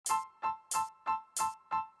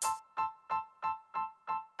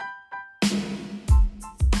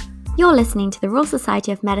You're listening to the Royal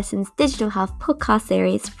Society of Medicine's Digital Health podcast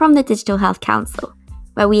series from the Digital Health Council,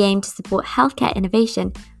 where we aim to support healthcare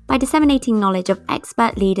innovation by disseminating knowledge of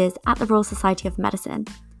expert leaders at the Royal Society of Medicine.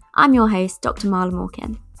 I'm your host, Dr. Marla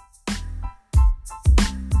Morkin.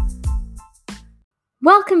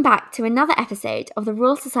 Welcome back to another episode of the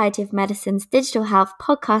Royal Society of Medicine's Digital Health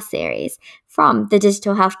podcast series from the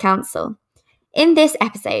Digital Health Council. In this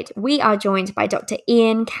episode, we are joined by Dr.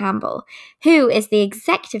 Ian Campbell, who is the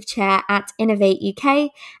Executive Chair at Innovate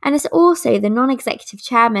UK and is also the Non-Executive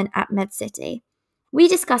Chairman at MedCity. We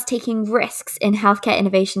discuss taking risks in healthcare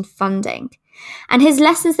innovation funding and his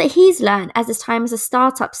lessons that he's learned as his time as a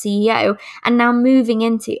startup CEO and now moving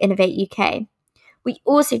into Innovate UK. We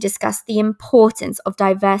also discuss the importance of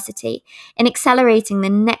diversity in accelerating the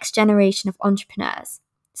next generation of entrepreneurs.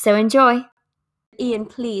 So enjoy. Ian,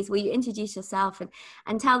 please, will you introduce yourself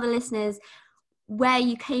and tell the listeners where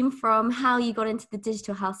you came from, how you got into the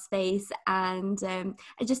digital health space, and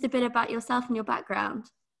just a bit about yourself and your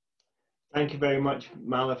background. Thank you very much,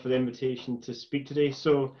 Mala, for the invitation to speak today.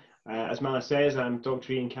 So, as Mala says, I'm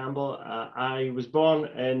Dr. Ian Campbell. I was born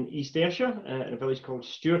in East Ayrshire, in a village called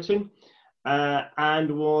Stewarton,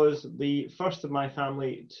 and was the first of my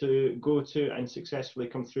family to go to and successfully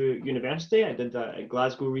come through university. I did that at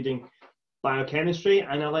Glasgow, reading biochemistry,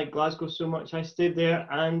 and I liked Glasgow so much I stayed there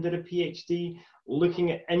and did a PhD looking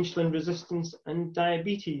at insulin resistance and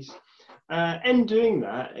diabetes. In doing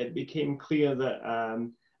that, it became clear that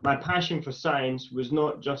my passion for science was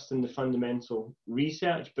not just in the fundamental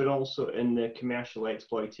research, but also in the commercial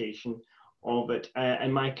exploitation of it.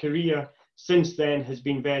 And my career since then has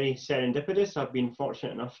been very serendipitous. I've been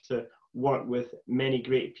fortunate enough to work with many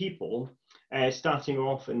great people, starting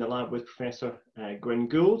off in the lab with Professor Gwyn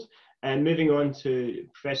Gould, and moving on to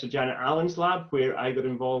Professor Janet Allen's lab, where I got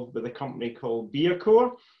involved with a company called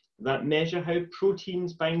BioCore that measure how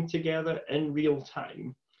proteins bind together in real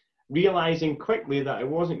time. Realizing quickly that I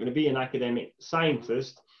wasn't going to be an academic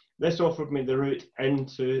scientist, this offered me the route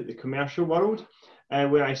into the commercial world,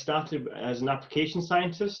 where I started as an application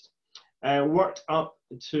scientist, worked up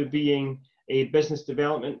to being a business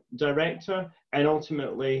development director, and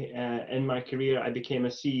ultimately in my career I became a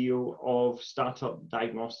CEO of startup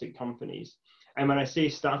diagnostic companies. And when I say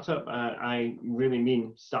startup, I really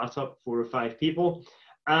mean startup, 4 or 5 people,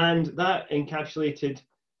 and that encapsulated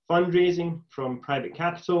fundraising from private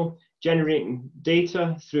capital, generating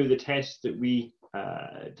data through the tests that we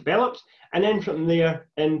developed, and then from there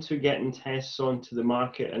into getting tests onto the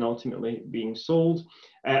market and ultimately being sold.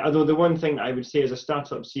 Although the one thing I would say as a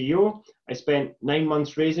startup CEO, I spent 9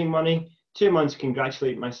 months raising money, 2 months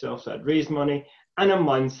congratulating myself that I'd raised money, and a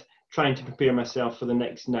month trying to prepare myself for the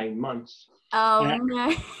next 9 months. Oh,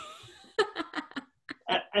 no.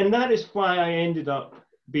 And that is why I ended up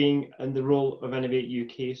being in the role of Innovate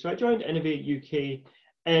UK. So I joined Innovate UK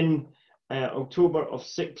in October of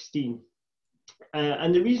 16.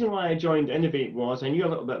 And the reason why I joined Innovate was I knew a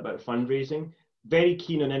little bit about fundraising, very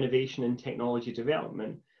keen on innovation and technology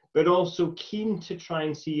development, but also keen to try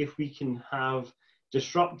and see if we can have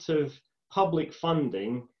disruptive public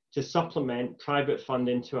funding to supplement private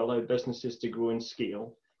funding to allow businesses to grow and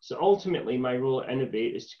scale. So ultimately, my role at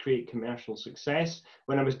Innovate is to create commercial success.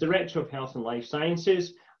 When I was Director of Health and Life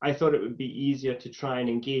Sciences, I thought it would be easier to try and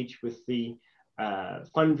engage with the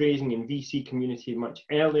fundraising and VC community much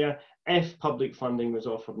earlier if public funding was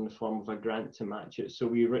offered in the form of a grant to match it. So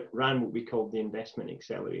we ran what we called the Investment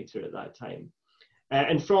Accelerator at that time.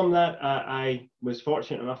 And from that, I was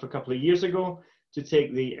fortunate enough a couple of years ago to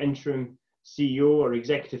take the interim CEO or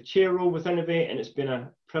executive chair role with Innovate, and it's been a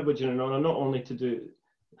privilege and an honor not only to do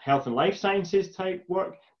health and life sciences type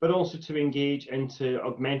work, but also to engage into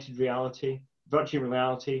augmented reality, virtual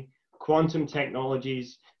reality, quantum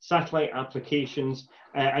technologies, satellite applications,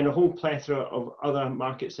 and a whole plethora of other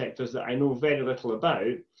market sectors that I know very little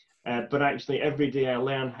about, but actually every day I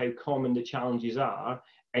learn how common the challenges are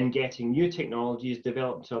in getting new technologies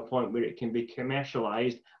developed to a point where it can be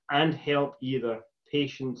commercialized and help either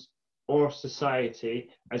patients or society,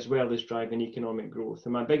 as well as driving economic growth.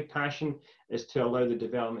 And my big passion is to allow the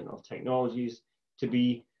development of technologies to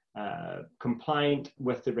be compliant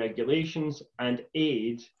with the regulations and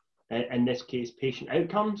aid, in this case, patient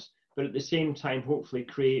outcomes, but at the same time, hopefully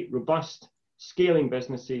create robust scaling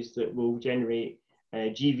businesses that will generate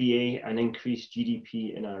GVA and increase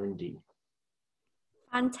GDP and R&D.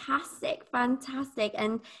 Fantastic.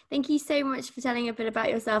 And thank you so much for telling a bit about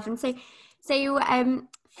yourself. And so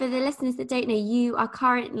for the listeners that don't know, you are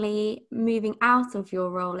currently moving out of your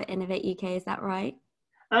role at Innovate UK, is that right?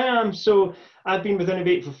 I am. So I've been with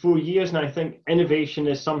Innovate for 4 years, and I think innovation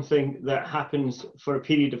is something that happens for a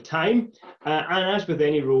period of time. And as with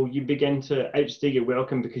any role, you begin to outstay your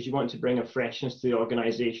welcome because you want to bring a freshness to the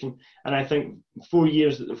organisation. And I think 4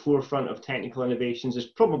 years at the forefront of technical innovations is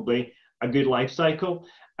probably a good life cycle.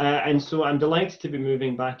 And so I'm delighted to be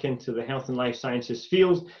moving back into the health and life sciences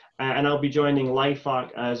field. And I'll be joining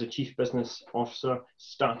LifeArc as a Chief Business Officer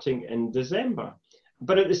starting in December.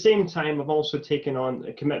 But at the same time, I've also taken on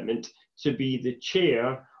a commitment to be the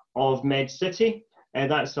chair of MedCity.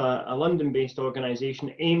 That's a London-based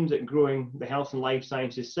organisation aimed at growing the health and life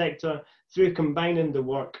sciences sector through combining the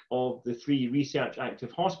work of the 3 research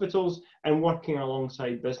active hospitals and working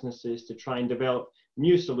alongside businesses to try and develop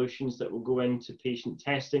new solutions that will go into patient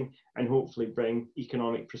testing and hopefully bring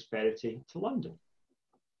economic prosperity to London.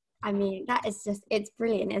 I mean, that is just, it's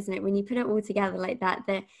brilliant, isn't it? When you put it all together like that,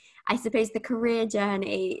 I suppose the career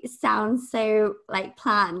journey sounds so like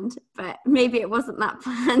planned, but maybe it wasn't that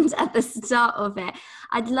planned at the start of it.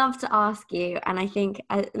 I'd love to ask you, and I think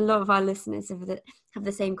a lot of our listeners have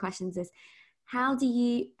the same questions, is how did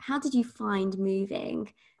you find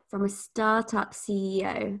moving from a startup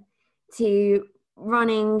CEO to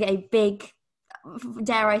running a big,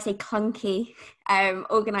 dare I say, clunky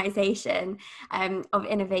organisation of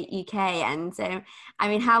Innovate UK? And so, I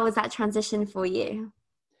mean, how was that transition for you?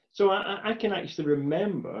 So I can actually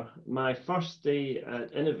remember my first day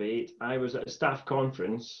at Innovate. I was at a staff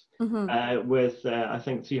conference with, I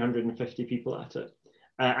think, 350 people at it.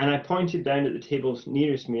 And I pointed down at the tables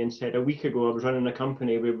nearest me and said, a week ago, I was running a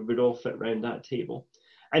company where we would all fit around that table.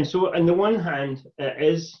 And so on the one hand, it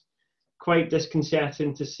is quite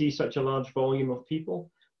disconcerting to see such a large volume of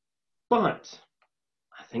people. But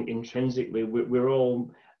I think intrinsically, we're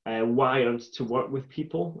all wired to work with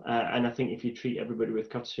people. And I think if you treat everybody with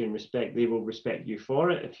courtesy and respect, they will respect you for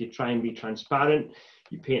it. If you try and be transparent,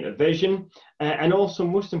 you paint a vision. And also,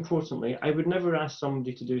 most importantly, I would never ask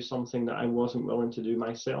somebody to do something that I wasn't willing to do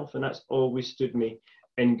myself. And that's always stood me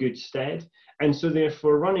in good stead. And so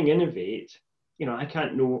therefore, running Innovate, you know, I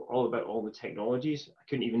can't know all about all the technologies. I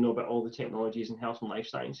couldn't even know about all the technologies in health and life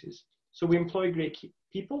sciences. So we employ great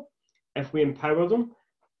people. If we empower them,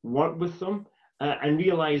 work with them, and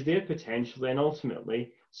realize their potential, then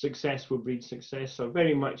ultimately success will breed success. So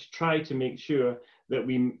very much try to make sure that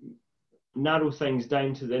we narrow things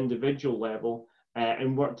down to the individual level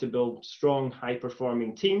and work to build strong,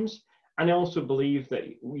 high-performing teams. And I also believe that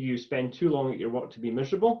you spend too long at your work to be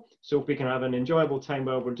miserable. So if we can have an enjoyable time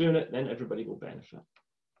while we're doing it, then everybody will benefit.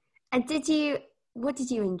 And what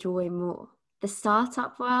did you enjoy more? The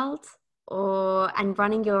startup world and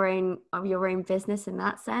running your own business in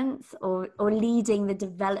that sense, or leading the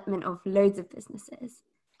development of loads of businesses?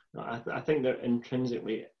 I think they're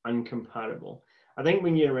intrinsically uncomparable. I think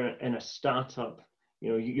when you're in a startup,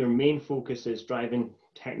 you know, your main focus is driving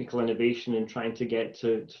technical innovation and trying to get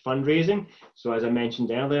to fundraising. So as I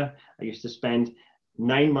mentioned earlier, I used to spend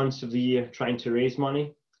 9 months of the year trying to raise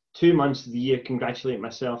money, 2 months of the year congratulate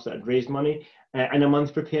myself that I'd raised money, and a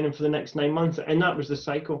month preparing for the next 9 months. And that was the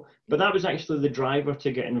cycle. But that was actually the driver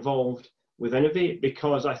to get involved with Innovate,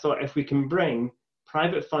 because I thought if we can bring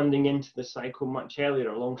private funding into the cycle much earlier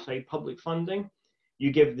alongside public funding,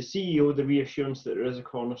 you give the CEO the reassurance that there is a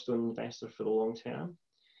cornerstone investor for the long term.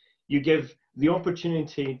 You give the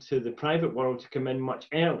opportunity to the private world to come in much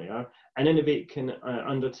earlier, and Innovate can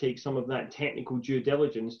undertake some of that technical due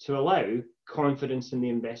diligence to allow confidence in the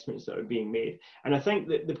investments that are being made. And I think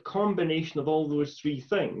that the combination of all those 3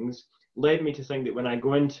 things led me to think that when I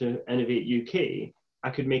go into Innovate UK, I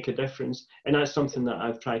could make a difference. And that's something that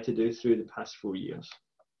I've tried to do through the past 4 years.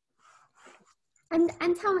 And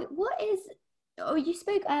tell me, you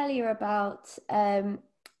spoke earlier about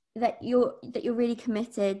that you're really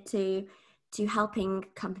committed to helping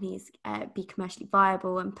companies be commercially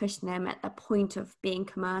viable and pushing them at the point of being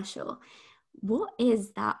commercial. What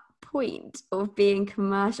is that point of being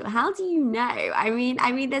commercial? How do you know? I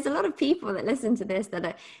mean, there's a lot of people that listen to this that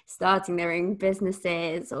are starting their own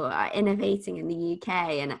businesses or are innovating in the UK,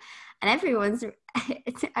 and everyone's,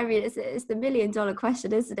 it's the $1 million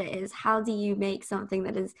question, isn't it? Is how do you make something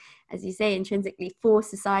that is, as you say, intrinsically for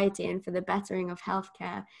society and for the bettering of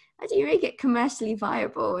healthcare? How do you make it commercially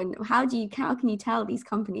viable? And how can you tell these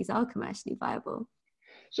companies are commercially viable?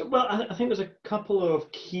 So, well, I think there's a couple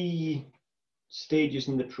of key stages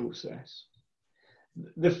in the process.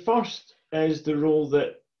 The first is the role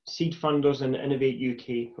that seed funders and Innovate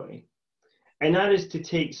UK play. And that is to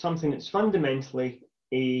take something that's fundamentally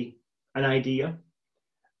an idea,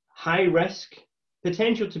 high risk,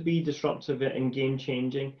 potential to be disruptive and game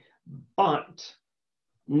changing, but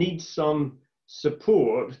needs some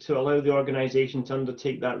support to allow the organisation to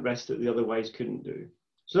undertake that risk that they otherwise couldn't do.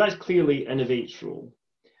 So that's clearly Innovate's role.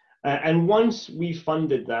 And once we've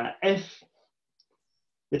funded that, if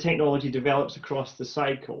the technology develops across the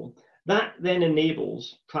cycle, that then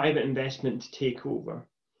enables private investment to take over.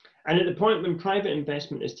 And at the point when private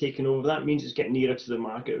investment is taken over, that means it's getting nearer to the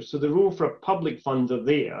market. So the role for a public funder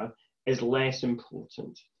there is less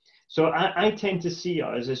important. So I tend to see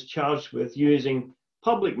us as charged with using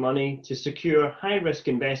public money to secure high-risk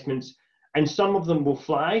investments, and some of them will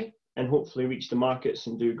fly and hopefully reach the markets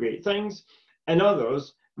and do great things, and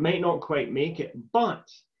others might not quite make it. But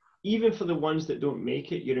even for the ones that don't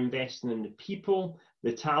make it, you're investing in the people,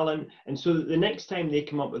 the talent, and so that the next time they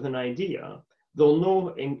come up with an idea, they'll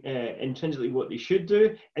know intrinsically what they should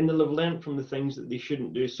do, and they'll have learned from the things that they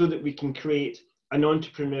shouldn't do, so that we can create an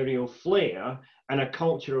entrepreneurial flair and a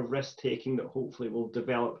culture of risk-taking that hopefully will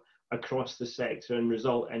develop across the sector and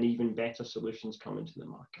result in even better solutions coming to the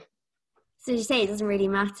market. So you say it doesn't really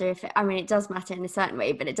matter if it, I mean, it does matter in a certain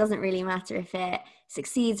way, but it doesn't really matter if it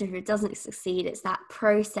succeeds or if it doesn't succeed. It's that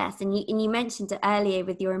process. And you mentioned it earlier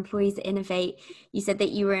with your employees at Innovate. You said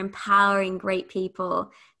that you were empowering great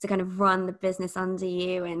people to kind of run the business under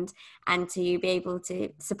you and to be able to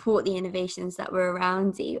support the innovations that were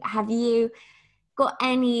around you. Have you got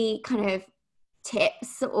any kind of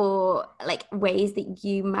tips or like ways that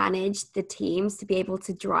you manage the teams to be able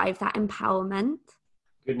to drive that empowerment?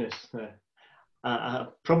 Goodness.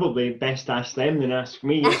 Probably best ask them than ask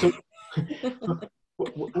me. So,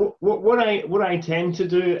 what I tend to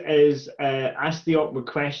do is ask the awkward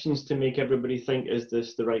questions to make everybody think, is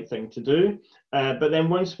this the right thing to do? But then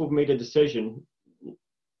once we've made a decision,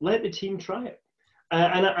 let the team try it.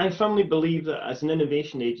 And I firmly believe that as an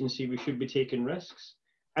innovation agency, we should be taking risks.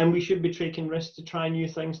 And we should be taking risks to try new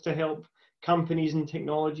things to help companies and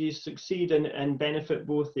technologies succeed and benefit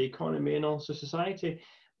both the economy and also society.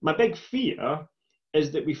 My big fear is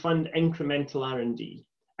that we fund incremental R&D.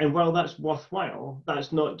 And while that's worthwhile,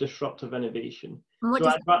 that's not disruptive innovation. What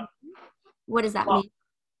does that mean?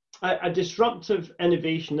 A disruptive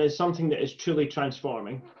innovation is something that is truly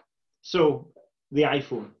transforming. So the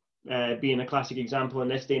iPhone being a classic example in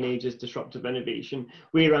this day and age is disruptive innovation,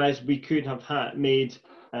 whereas we could have made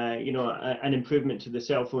an improvement to the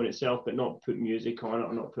cell phone itself, but not put music on it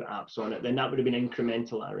or not put apps on it, then that would have been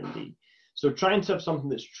incremental R&D. So trying to have something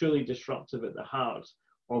that's truly disruptive at the heart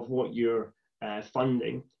of what you're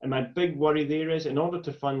funding. And my big worry there is, in order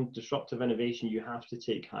to fund disruptive innovation, you have to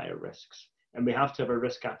take higher risks. And we have to have a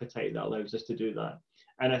risk appetite that allows us to do that.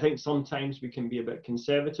 And I think sometimes we can be a bit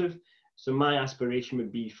conservative. So my aspiration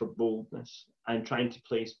would be for boldness and trying to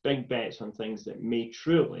place big bets on things that may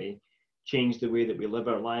truly change the way that we live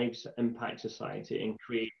our lives, impact society, and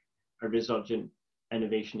create a resurgent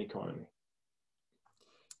innovation economy.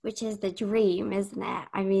 Which is the dream, isn't it?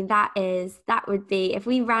 I mean, that would be, if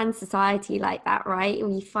we ran society like that, right?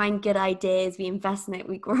 We find good ideas, we invest in it,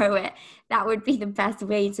 we grow it. That would be the best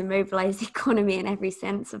way to mobilize the economy in every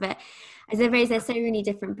sense of it. I suppose there's so many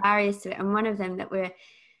different barriers to it. And one of them that we're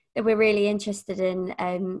really interested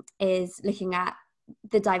in is looking at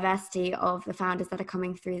the diversity of the founders that are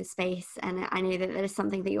coming through the space. And I know that is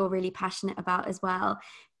something that you're really passionate about as well,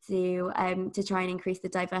 to try and increase the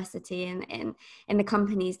diversity in the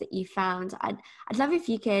companies that you found. I'd love if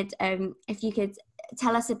you could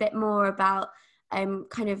tell us a bit more about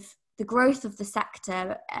kind of the growth of the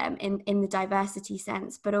sector in the diversity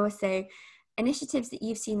sense, but also initiatives that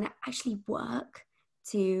you've seen that actually work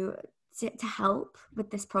to help with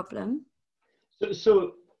this problem.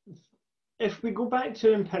 So if we go back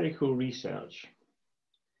to empirical research,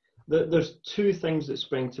 there's two things that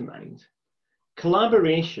spring to mind.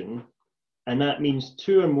 Collaboration, and that means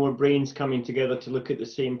two or more brains coming together to look at the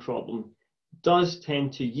same problem, does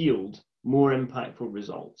tend to yield more impactful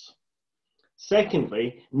results.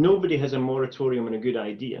 Secondly, nobody has a moratorium on a good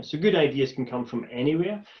idea. So good ideas can come from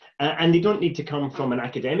anywhere, and they don't need to come from an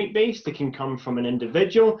academic base. They can come from an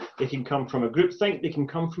individual. They can come from a groupthink. They can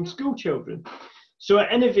come from school children. So at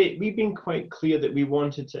Innovate, we've been quite clear that we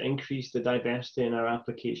wanted to increase the diversity in our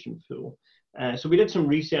application pool. So we did some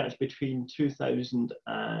research between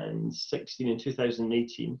 2016 and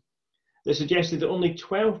 2018 that suggested that only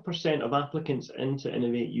 12% of applicants into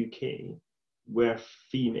Innovate UK were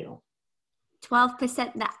female.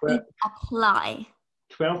 12% that apply?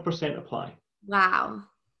 12% apply. Wow.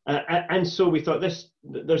 And so we thought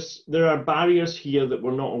there are barriers here that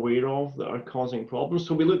we're not aware of that are causing problems.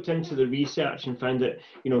 So we looked into the research and found that,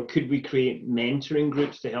 could we create mentoring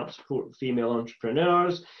groups to help support female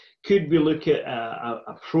entrepreneurs? Could we look at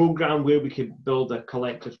a program where we could build a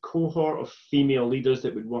collective cohort of female leaders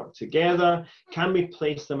that would work together? Can we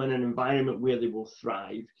place them in an environment where they will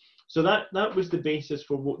thrive? So that was the basis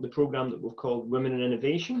for the program that we've called Women in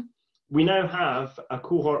Innovation. We now have a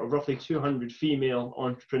cohort of roughly 200 female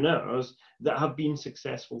entrepreneurs that have been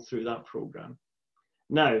successful through that program.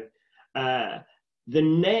 Now, the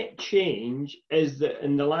net change is that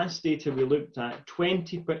in the last data we looked at,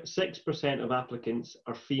 26% of applicants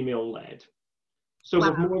are female-led. So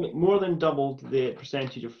wow. We've more than doubled the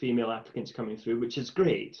percentage of female applicants coming through, which is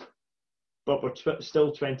great, but we're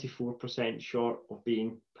still 24% short of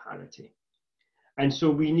being parity. And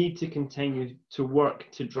so we need to continue to work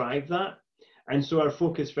to drive that. And so our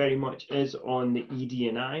focus very much is on the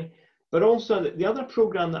ED&I, but also the other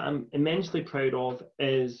program that I'm immensely proud of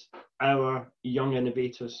is our Young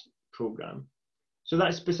Innovators program. So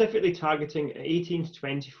that's specifically targeting 18 to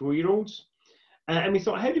 24-year-olds. And we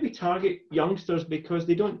thought, how do we target youngsters? Because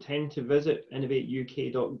they don't tend to visit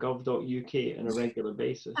innovateuk.gov.uk on a regular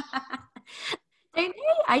basis. Don't they?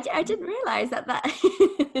 I didn't realise that.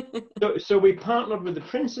 So we partnered with the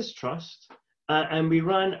Prince's Trust and we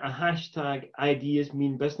ran a hashtag Ideas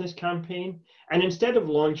Mean Business campaign. And instead of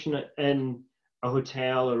launching it in a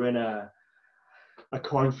hotel or in a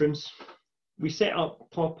conference, we set up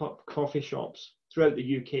pop-up coffee shops throughout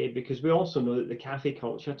the UK because we also know that the cafe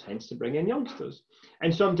culture tends to bring in youngsters.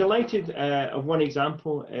 And so I'm delighted of one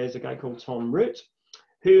example is a guy called Tom Root,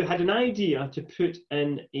 who had an idea to put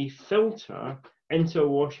in a filter into a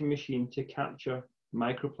washing machine to capture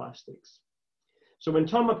microplastics. So when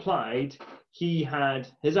Tom applied, he had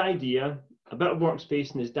his idea, a bit of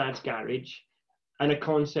workspace in his dad's garage, and a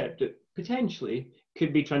concept that potentially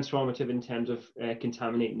could be transformative in terms of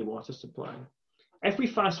contaminating the water supply. If we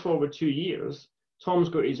fast forward 2 years, Tom's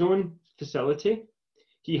got his own facility.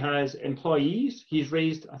 He has employees. He's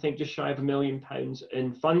raised, I think, just shy of £1 million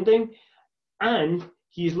in funding, and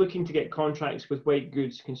he's looking to get contracts with white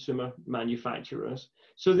goods consumer manufacturers.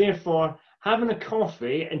 So therefore, having a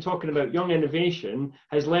coffee and talking about young innovation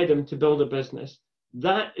has led him to build a business.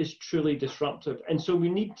 That is truly disruptive. And so we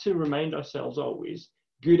need to remind ourselves always,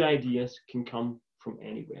 good ideas can come from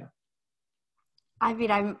anywhere. I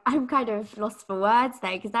mean, I'm kind of lost for words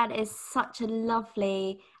there, because that is such a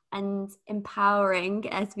lovely and empowering,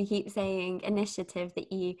 as we keep saying, initiative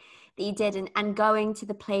that you did, and going to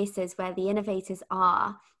the places where the innovators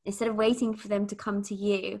are instead of waiting for them to come to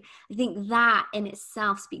you. I think that in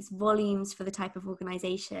itself speaks volumes for the type of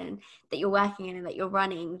organization that you're working in and that you're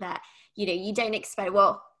running, that you don't expect,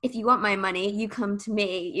 well, if you want my money, you come to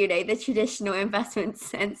me, the traditional investment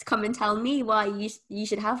sense, come and tell me why you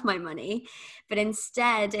should have my money. But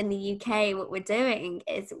instead, in the UK, what we're doing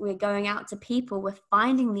is we're going out to people, we're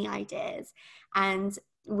finding the ideas, and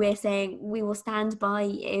we're saying, we will stand by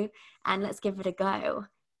you and let's give it a go.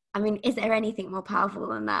 I mean, is there anything more powerful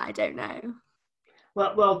than that? I don't know.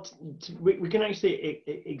 Well, we can actually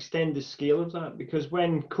extend the scale of that, because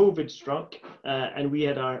when COVID struck and we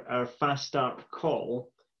had our fast start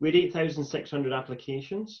call, we had 8,600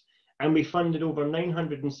 applications and we funded over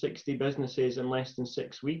 960 businesses in less than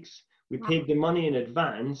 6 weeks. We paid the money in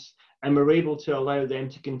advance and we're able to allow them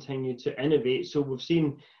to continue to innovate. So we've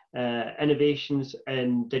seen innovations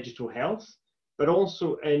in digital health, but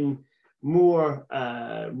also in more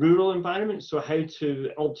rural environments. So how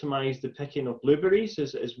to optimize the picking of blueberries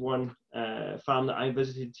is one farm that I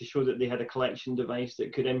visited to show that they had a collection device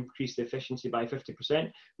that could increase the efficiency by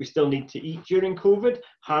 50%. We still need to eat during COVID.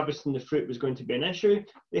 Harvesting the fruit was going to be an issue.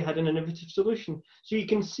 They had an innovative solution. So you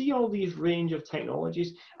can see all these range of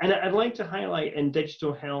technologies. And I'd like to highlight in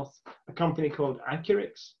digital health a company called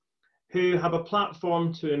Accurix, who have a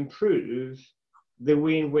platform to improve the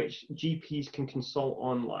way in which GPs can consult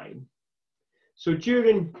online. So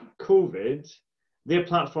during COVID, their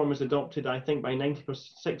platform was adopted, I think, by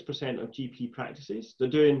 96% of GP practices. They're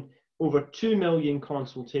doing over 2 million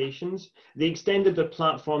consultations. They extended their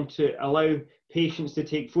platform to allow patients to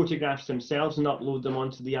take photographs themselves and upload them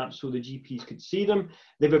onto the app so the GPs could see them.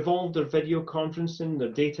 They've evolved their video conferencing, their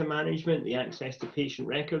data management, the access to patient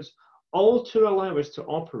records, all to allow us to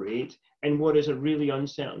operate in what is a really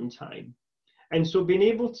uncertain time. And so being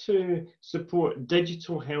able to support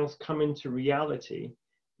digital health coming to reality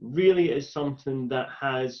really is something that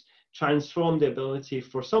has transformed the ability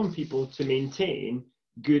for some people to maintain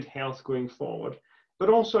good health going forward. But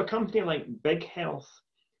also a company like Big Health,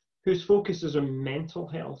 whose focus is on mental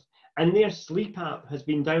health, and their sleep app has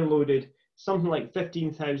been downloaded something like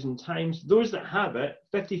 15,000 times. Those that have it,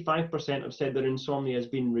 55% have said their insomnia has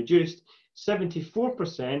been reduced.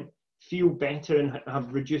 74% feel better and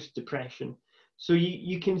have reduced depression. So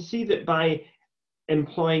you can see that by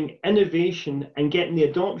employing innovation and getting the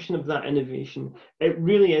adoption of that innovation, it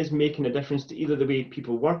really is making a difference to either the way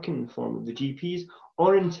people work in the form of the GPs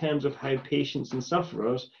or in terms of how patients and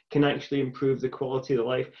sufferers can actually improve the quality of their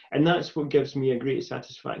life. And that's what gives me a great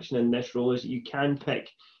satisfaction in this role, is that you can pick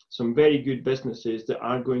some very good businesses that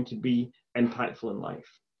are going to be impactful in life.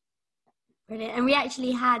 Brilliant. And we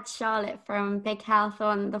actually had Charlotte from Big Health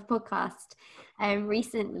on the podcast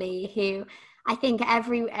recently, who I think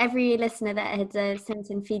every listener that had sent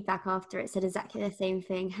in feedback after it said exactly the same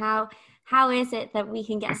thing. How is it that we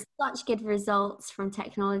can get such good results from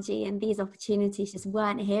technology and these opportunities just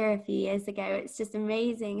weren't here a few years ago? It's just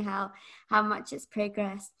amazing how much it's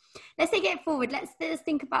progressed. Let's take it forward. Let's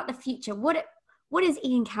think about the future. What is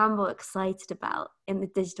Ian Campbell excited about in the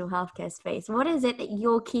digital healthcare space? What is it that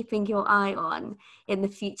you're keeping your eye on in the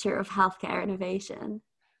future of healthcare innovation?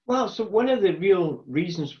 Well, so one of the real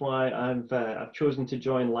reasons why I've chosen to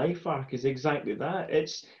join LifeArc is exactly that.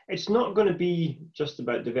 It's not going to be just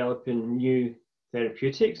about developing new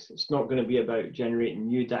therapeutics. It's not going to be about generating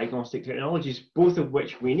new diagnostic technologies, both of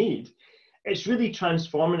which we need. It's really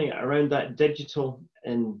transforming it around that digital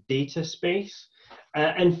and data space.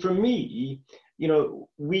 And for me,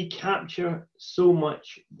 we capture so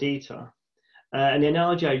much data. And the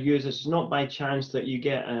analogy I use is not by chance that you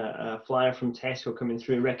get a flyer from Tesco coming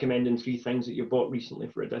through recommending 3 things that you bought recently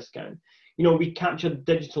for a discount. We capture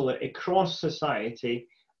digital across society.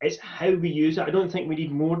 It's how we use it. I don't think we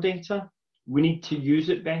need more data. We need to use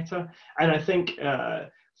it better. And I think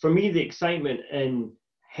for me, the excitement in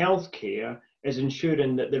healthcare is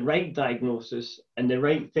ensuring that the right diagnosis and the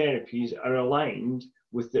right therapies are aligned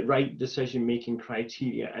with the right decision-making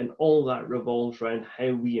criteria, and all that revolves around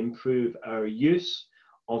how we improve our use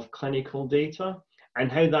of clinical data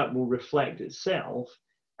and how that will reflect itself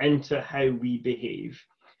into how we behave.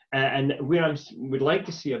 And where I would like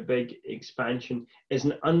to see a big expansion is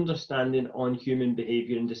an understanding on human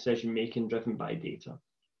behavior and decision-making driven by data.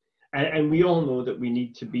 And we all know that we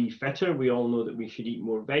need to be fitter. We all know that we should eat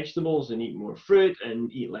more vegetables and eat more fruit and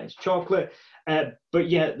eat less chocolate. But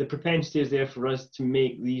yet the propensity is there for us to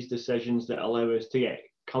make these decisions that allow us to get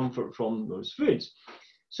comfort from those foods.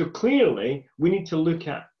 So clearly, we need to look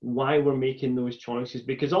at why we're making those choices,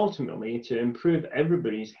 because ultimately, to improve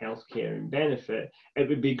everybody's healthcare and benefit, it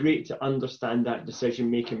would be great to understand that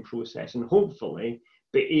decision-making process and hopefully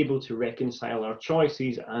be able to reconcile our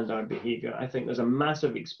choices and our behavior. I think there's a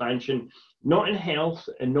massive expansion, not in health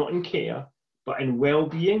and not in care, but in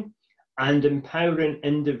well-being and empowering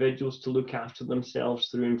individuals to look after themselves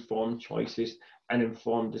through informed choices and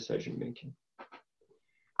informed decision-making.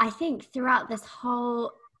 I think throughout this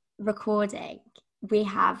whole recording, we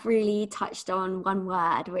have really touched on one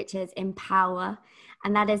word, which is empower.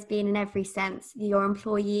 And that has been in every sense, your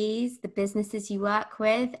employees, the businesses you work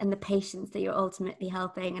with, and the patients that you're ultimately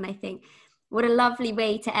helping. And I think what a lovely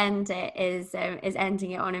way to end it is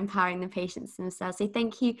ending it on empowering the patients themselves. So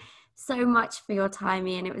thank you so much for your time,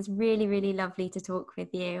 Ian. It was really, really lovely to talk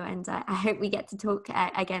with you. And I hope we get to talk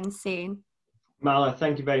again soon. Mala,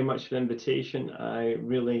 thank you very much for the invitation. I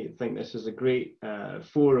really think this is a great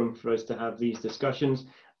forum for us to have these discussions.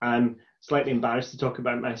 I'm slightly embarrassed to talk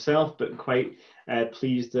about myself, but quite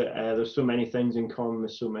pleased that there's so many things in common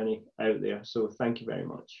with so many out there. So thank you very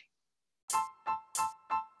much.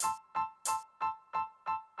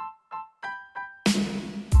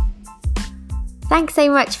 Thanks so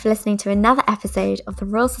much for listening to another episode of the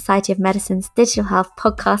Royal Society of Medicine's Digital Health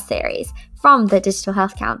podcast series from the Digital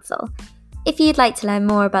Health Council. If you'd like to learn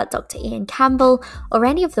more about Dr. Ian Campbell or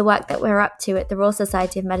any of the work that we're up to at the Royal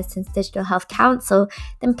Society of Medicine's Digital Health Council,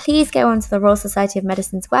 then please go onto the Royal Society of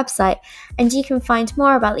Medicine's website and you can find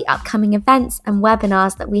more about the upcoming events and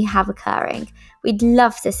webinars that we have occurring. We'd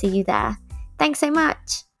love to see you there. Thanks so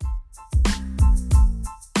much.